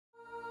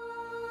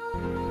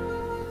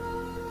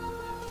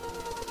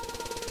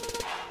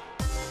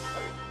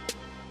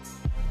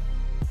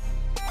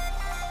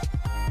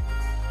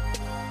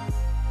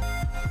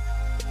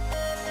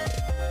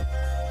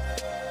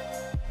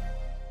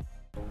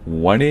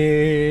What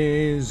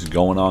is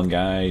going on,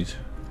 guys?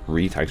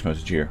 Text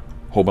message here.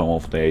 Hope I'm well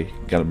today.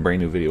 Got a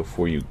brand new video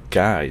for you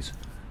guys.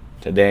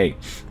 Today,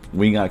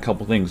 we got a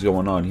couple things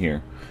going on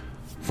here.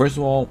 First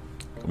of all,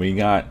 we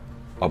got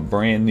a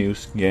brand new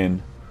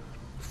skin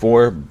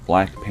for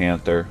Black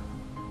Panther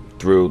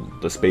through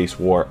the Space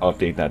War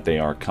update that they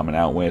are coming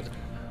out with.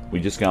 We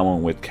just got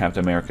one with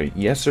Captain America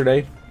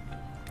yesterday,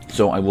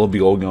 so I will be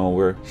going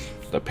over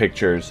the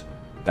pictures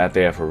that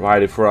they have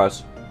provided for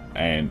us,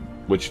 and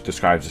which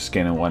describes the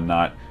skin and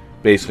whatnot.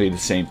 Basically the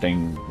same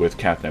thing with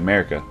Captain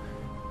America.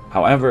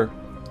 However,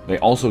 they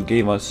also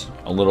gave us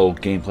a little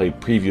gameplay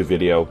preview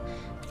video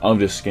of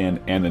the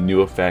skin and the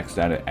new effects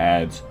that it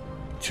adds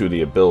to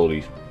the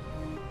abilities.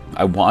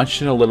 I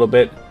watched it a little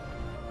bit.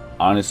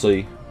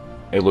 Honestly,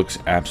 it looks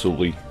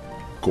absolutely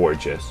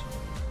gorgeous.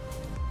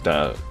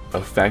 The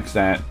effects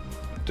that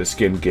the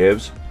skin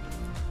gives,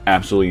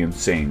 absolutely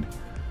insane.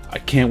 I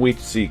can't wait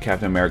to see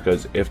Captain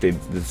America's if they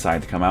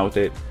decide to come out with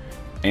it,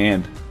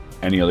 and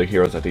any other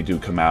heroes that they do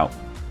come out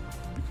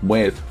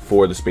with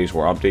for the Space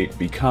War update,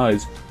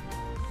 because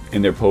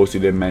in their post they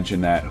did mention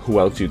that who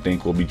else you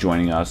think will be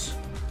joining us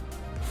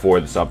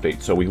for this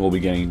update. So we will be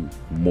getting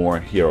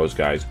more heroes,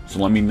 guys. So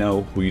let me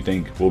know who you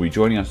think will be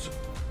joining us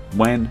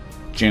when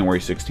January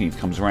 16th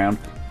comes around,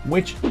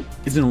 which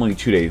is in only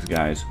 2 days,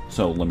 guys.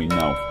 So let me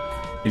know.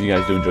 If you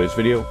guys do enjoy this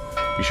video,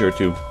 be sure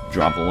to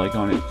drop a like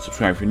on it,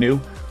 subscribe if you're new,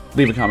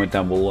 leave a comment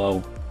down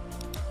below,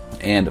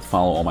 and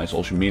follow all my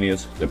social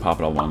medias. They're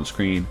popping up on the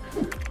screen.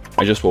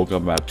 I just woke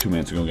up about 2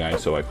 minutes ago,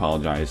 guys, so I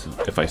apologize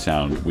if I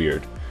sound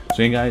weird.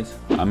 So yeah, guys,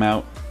 I'm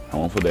out. Have a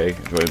wonderful day.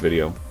 Enjoy the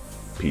video.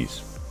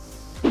 Peace.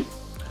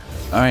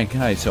 Alright,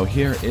 guys, so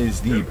here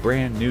is the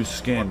brand new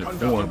skin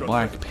for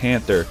Black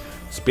Panther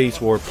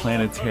Space War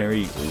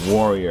Planetary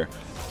Warrior.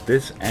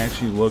 This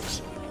actually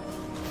looks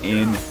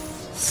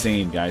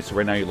insane, guys. So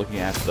right now you're looking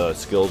at the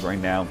skills right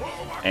now,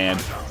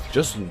 and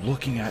just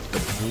looking at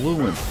the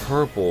blue and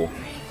purple,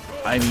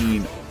 I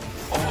mean,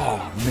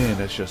 oh man,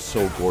 that's just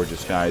so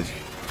gorgeous, guys.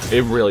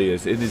 It really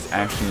is. It is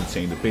actually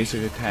insane. The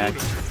basic attack,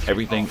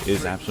 everything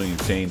is absolutely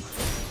insane.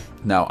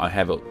 Now I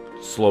have it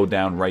slowed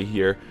down right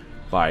here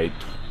by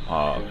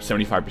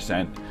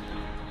 75%.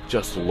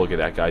 Just look at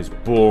that, guys.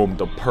 Boom,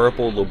 the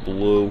purple, the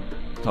blue,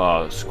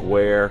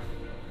 square,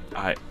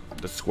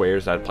 the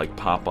squares that like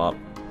pop up,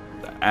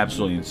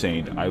 absolutely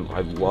insane. I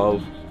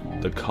love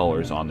the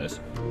colors on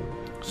this.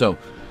 So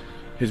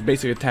his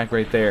basic attack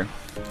right there,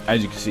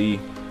 as you can see,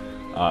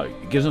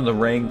 it gives him the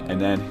ring, and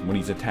then when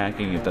he's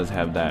attacking, it does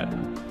have that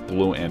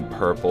blue and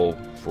purple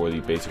for the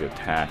basic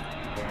attack.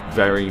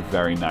 Very,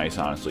 very nice,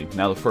 honestly.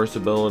 Now the first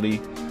ability,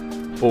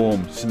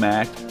 boom,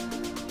 smacked.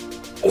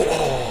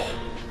 Oh,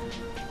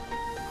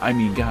 I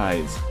mean,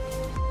 guys,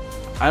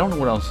 I don't know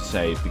what else to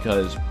say,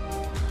 because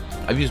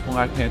I've used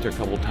Black Panther a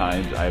couple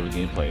times. I have a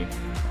gameplay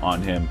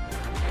on him.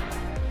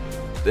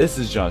 This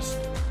is just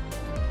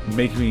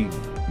making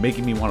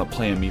me want to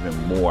play him even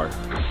more.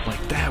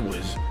 Like, that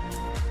was,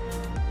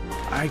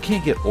 I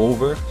can't get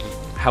over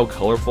how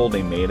colorful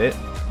they made it.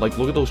 Like,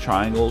 look at those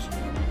triangles.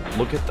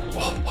 Look at the,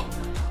 oh.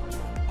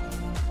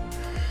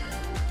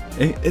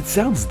 It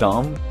sounds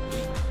dumb.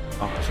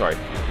 Oh, sorry.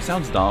 It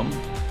sounds dumb,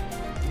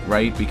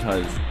 right?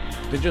 Because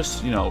they're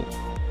just, you know,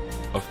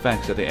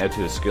 effects that they add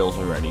to the skills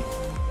already.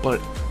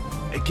 But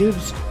it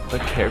gives the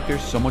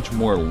characters so much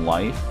more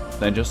life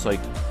than just,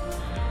 like,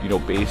 you know,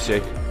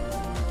 basic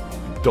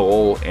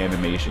dull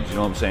animations. You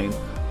know what I'm saying?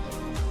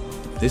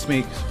 This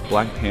makes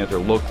Black Panther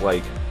look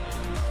like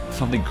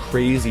something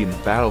crazy in the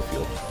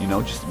battlefield. You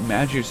know, just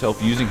imagine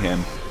yourself using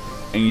him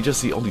and you just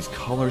see all these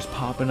colors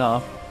popping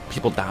up,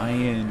 people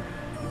dying.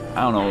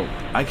 I don't know,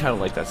 I kind of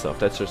like that stuff.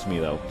 That's just me,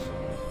 though.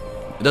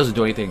 It doesn't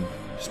do anything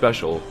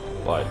special,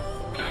 but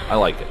I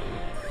like it.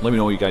 Let me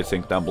know what you guys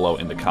think down below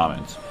in the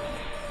comments.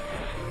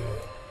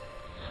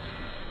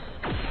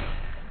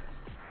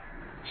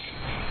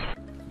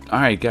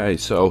 Alright,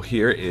 guys, so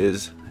here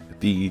is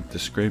the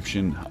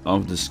description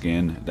of the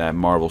skin that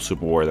Marvel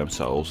Super War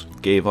themselves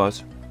gave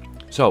us.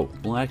 So,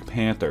 Black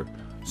Panther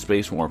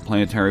Space War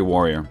Planetary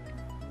Warrior.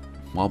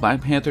 While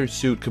Black Panther's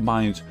suit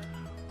combines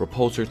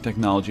repulsor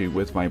technology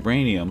with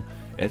vibranium,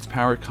 its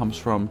power comes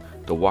from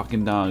the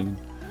Wakandan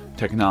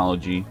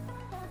technology,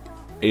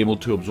 able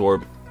to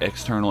absorb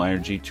external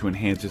energy to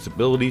enhance its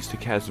abilities to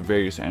cast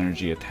various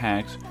energy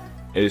attacks.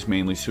 It is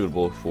mainly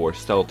suitable for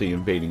stealthy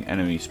invading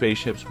enemy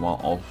spaceships,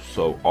 while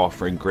also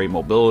offering great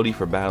mobility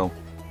for battle,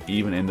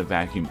 even in the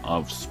vacuum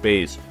of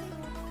space.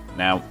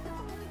 Now,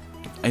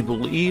 I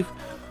believe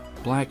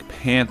Black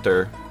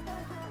Panther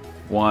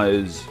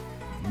was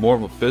more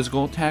of a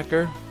physical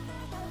attacker.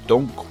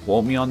 Don't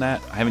quote me on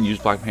that. I haven't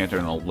used Black Panther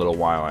in a little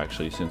while,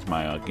 actually, since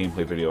my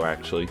gameplay video,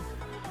 actually.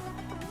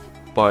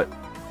 But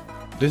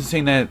this is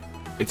saying that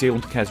it's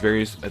able to cast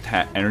various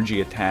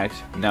energy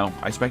attacks. Now,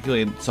 I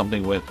speculated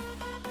something with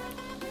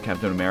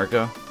Captain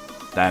America,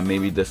 that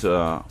maybe this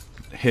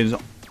his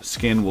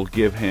skin will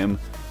give him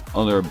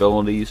other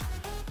abilities.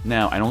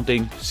 Now, I don't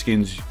think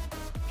skins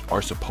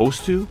are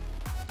supposed to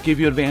give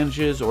you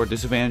advantages or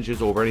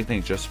disadvantages over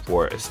anything, just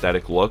for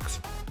aesthetic looks.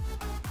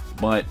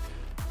 But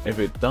if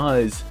it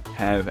does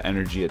have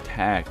energy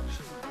attacks,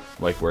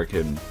 like where it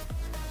can,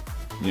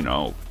 you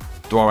know,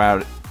 throw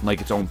out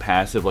like its own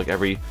passive, like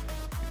every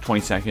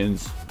 20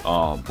 seconds,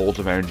 bolt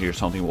of energy or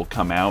something will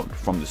come out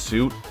from the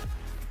suit,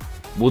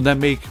 will that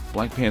make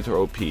Black Panther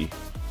OP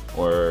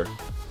or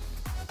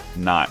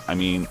not? I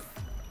mean,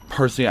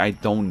 personally, I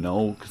don't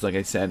know, because like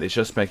I said, it's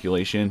just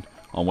speculation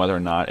on whether or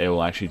not it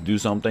will actually do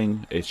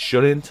something. It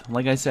shouldn't,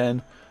 like I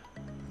said,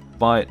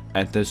 but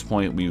at this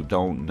point we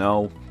don't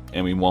know,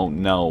 and we won't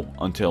know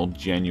until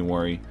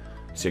January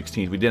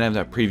 16th. We did have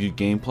that preview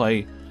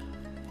gameplay,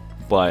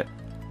 but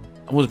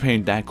I wasn't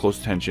paying that close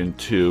attention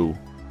to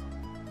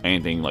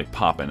anything like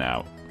popping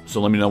out.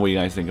 So let me know what you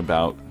guys think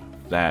about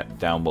that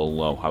down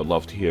below. I would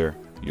love to hear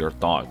your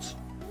thoughts.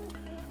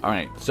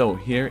 Alright, so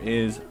here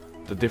is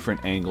the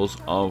different angles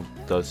of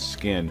the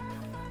skin.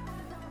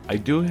 I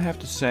do have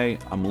to say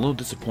I'm a little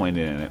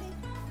disappointed in it.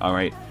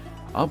 Alright,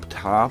 up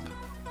top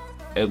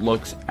it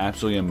looks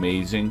absolutely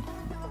amazing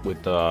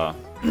with the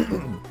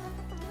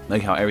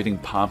like how everything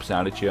pops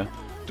out at you,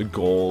 the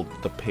gold,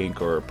 the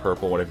pink or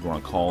purple, whatever you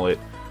want to call it.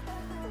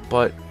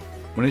 But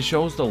when it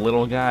shows the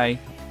little guy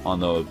on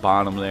the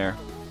bottom there,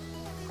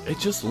 it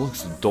just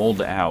looks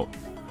dulled out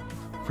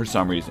for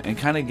some reason. It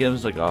kind of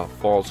gives like a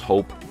false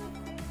hope,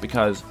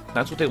 because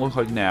that's what they look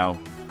like now.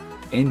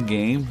 In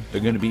game,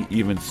 they're going to be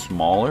even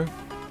smaller.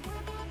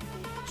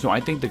 So I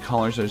think the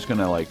colors are just going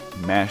to like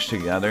mash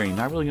together. You're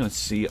not really going to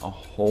see a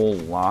whole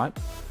lot,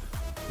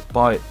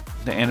 but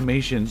the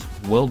animations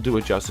will do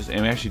it justice.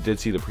 And we actually did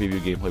see the preview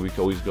gameplay. We could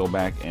always go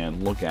back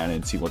and look at it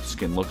and see what the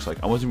skin looks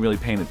like. I wasn't really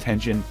paying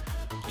attention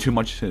too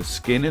much to the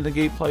skin in the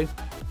gameplay,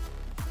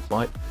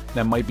 but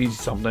that might be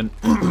something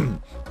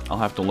I'll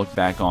have to look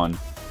back on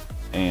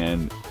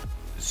and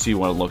see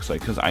what it looks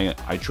like, because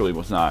I truly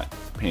was not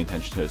paying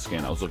attention to the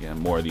skin. I was looking at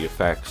more of the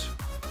effects,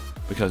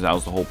 because that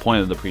was the whole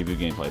point of the preview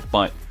gameplay.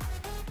 But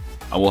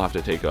I will have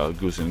to take a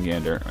goose and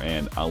gander,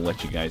 and I'll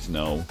let you guys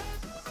know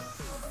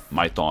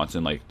my thoughts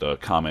in like the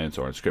comments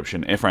or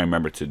description if I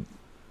remember to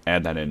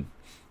add that in.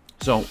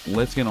 So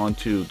let's get on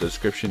to the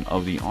description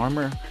of the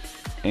armor,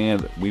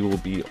 and we will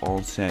be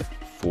all set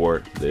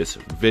for this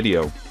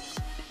video.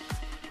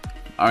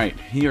 Alright,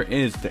 here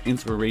is the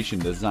inspiration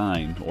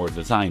design, or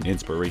design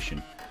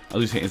inspiration. I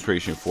was going to say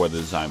inspiration for the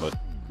design, but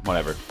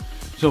whatever.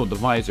 So the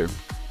visor.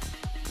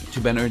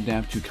 To better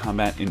adapt to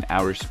combat in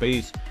outer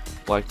space,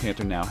 Black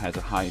Panther now has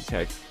a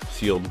high-tech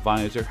sealed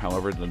visor.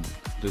 However, the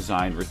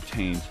design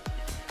retains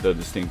the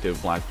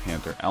distinctive Black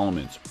Panther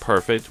elements.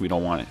 Perfect. We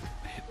don't want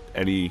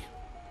any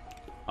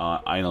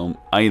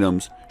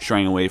items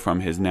straying away from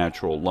his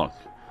natural look.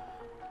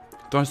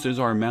 Thrusters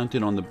are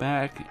mounted on the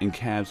back and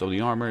calves of the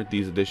armor.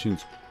 These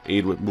additions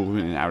aid with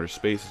movement in outer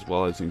space, as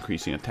well as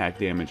increasing attack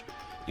damage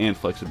and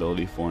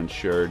flexibility for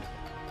ensured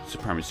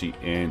supremacy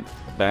in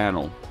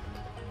battle.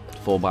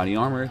 Full body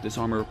armor. This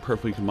armor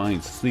perfectly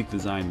combines sleek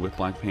design with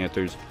Black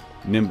Panther's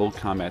nimble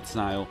combat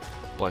style.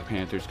 Black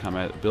Panther's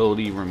combat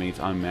ability remains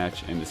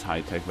unmatched in this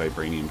high-tech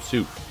vibranium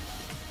suit.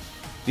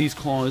 These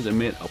claws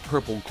emit a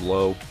purple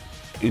glow,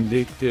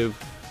 indicative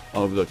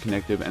of the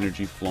connective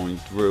energy flowing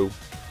throughout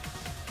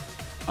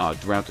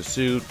the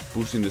suit.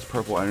 Boosting this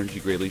purple energy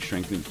greatly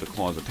strengthens the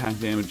claw's attack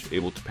damage,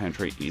 able to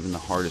penetrate even the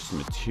hardest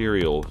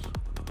materials.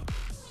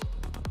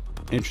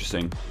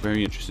 Interesting,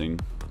 very interesting.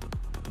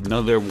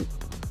 Another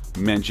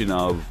mention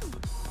of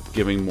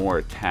giving more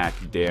attack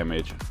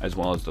damage as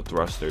well as the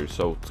thrusters,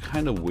 so it's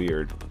kind of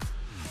weird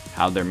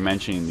how they're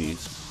mentioning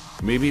these.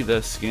 Maybe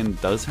the skin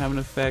does have an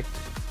effect.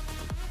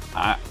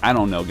 I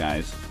don't know,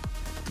 guys.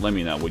 Let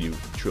me know what you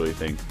truly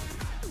think.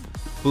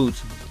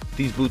 Boots.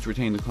 These boots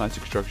retain the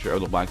classic structure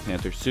of the Black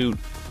Panther suit,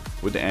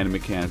 with the added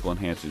mechanical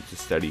enhancements to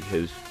steady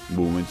his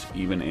movements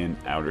even in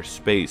outer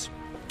space.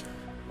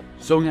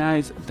 So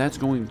guys, that's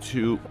going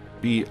to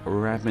be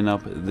wrapping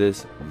up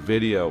this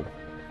video.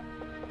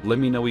 Let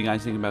me know what you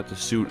guys think about the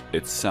suit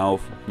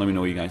itself. Let me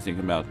know what you guys think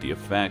about the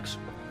effects.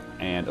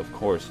 And of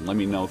course, let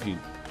me know if you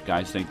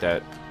guys think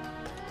that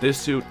this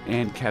suit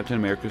and Captain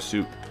America's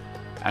suit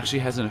actually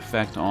has an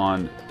effect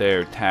on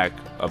their attack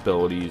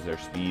abilities, their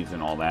speeds,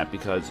 and all that,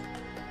 because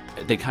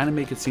they kind of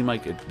make it seem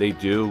like they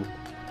do,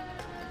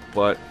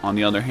 but on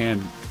the other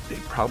hand, they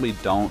probably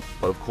don't.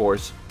 But of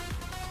course,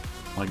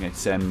 like I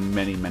said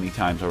many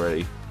times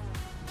already,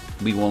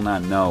 we will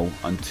not know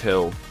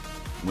until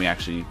we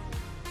actually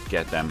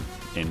get them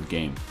in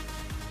game.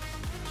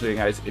 So yeah,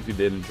 guys, if you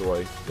did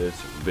enjoy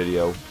this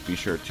video, be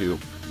sure to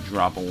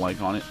drop a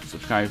like on it,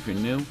 subscribe if you're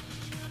new,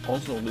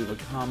 also leave a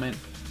comment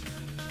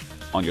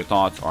on your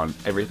thoughts on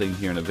everything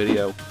here in the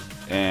video,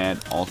 and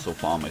also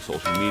follow my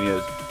social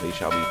medias. They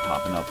shall be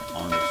popping up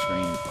on the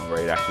screen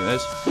right after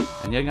this.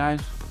 And yeah,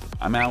 guys,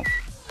 I'm out.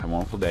 Have a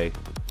wonderful day.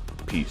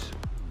 Peace.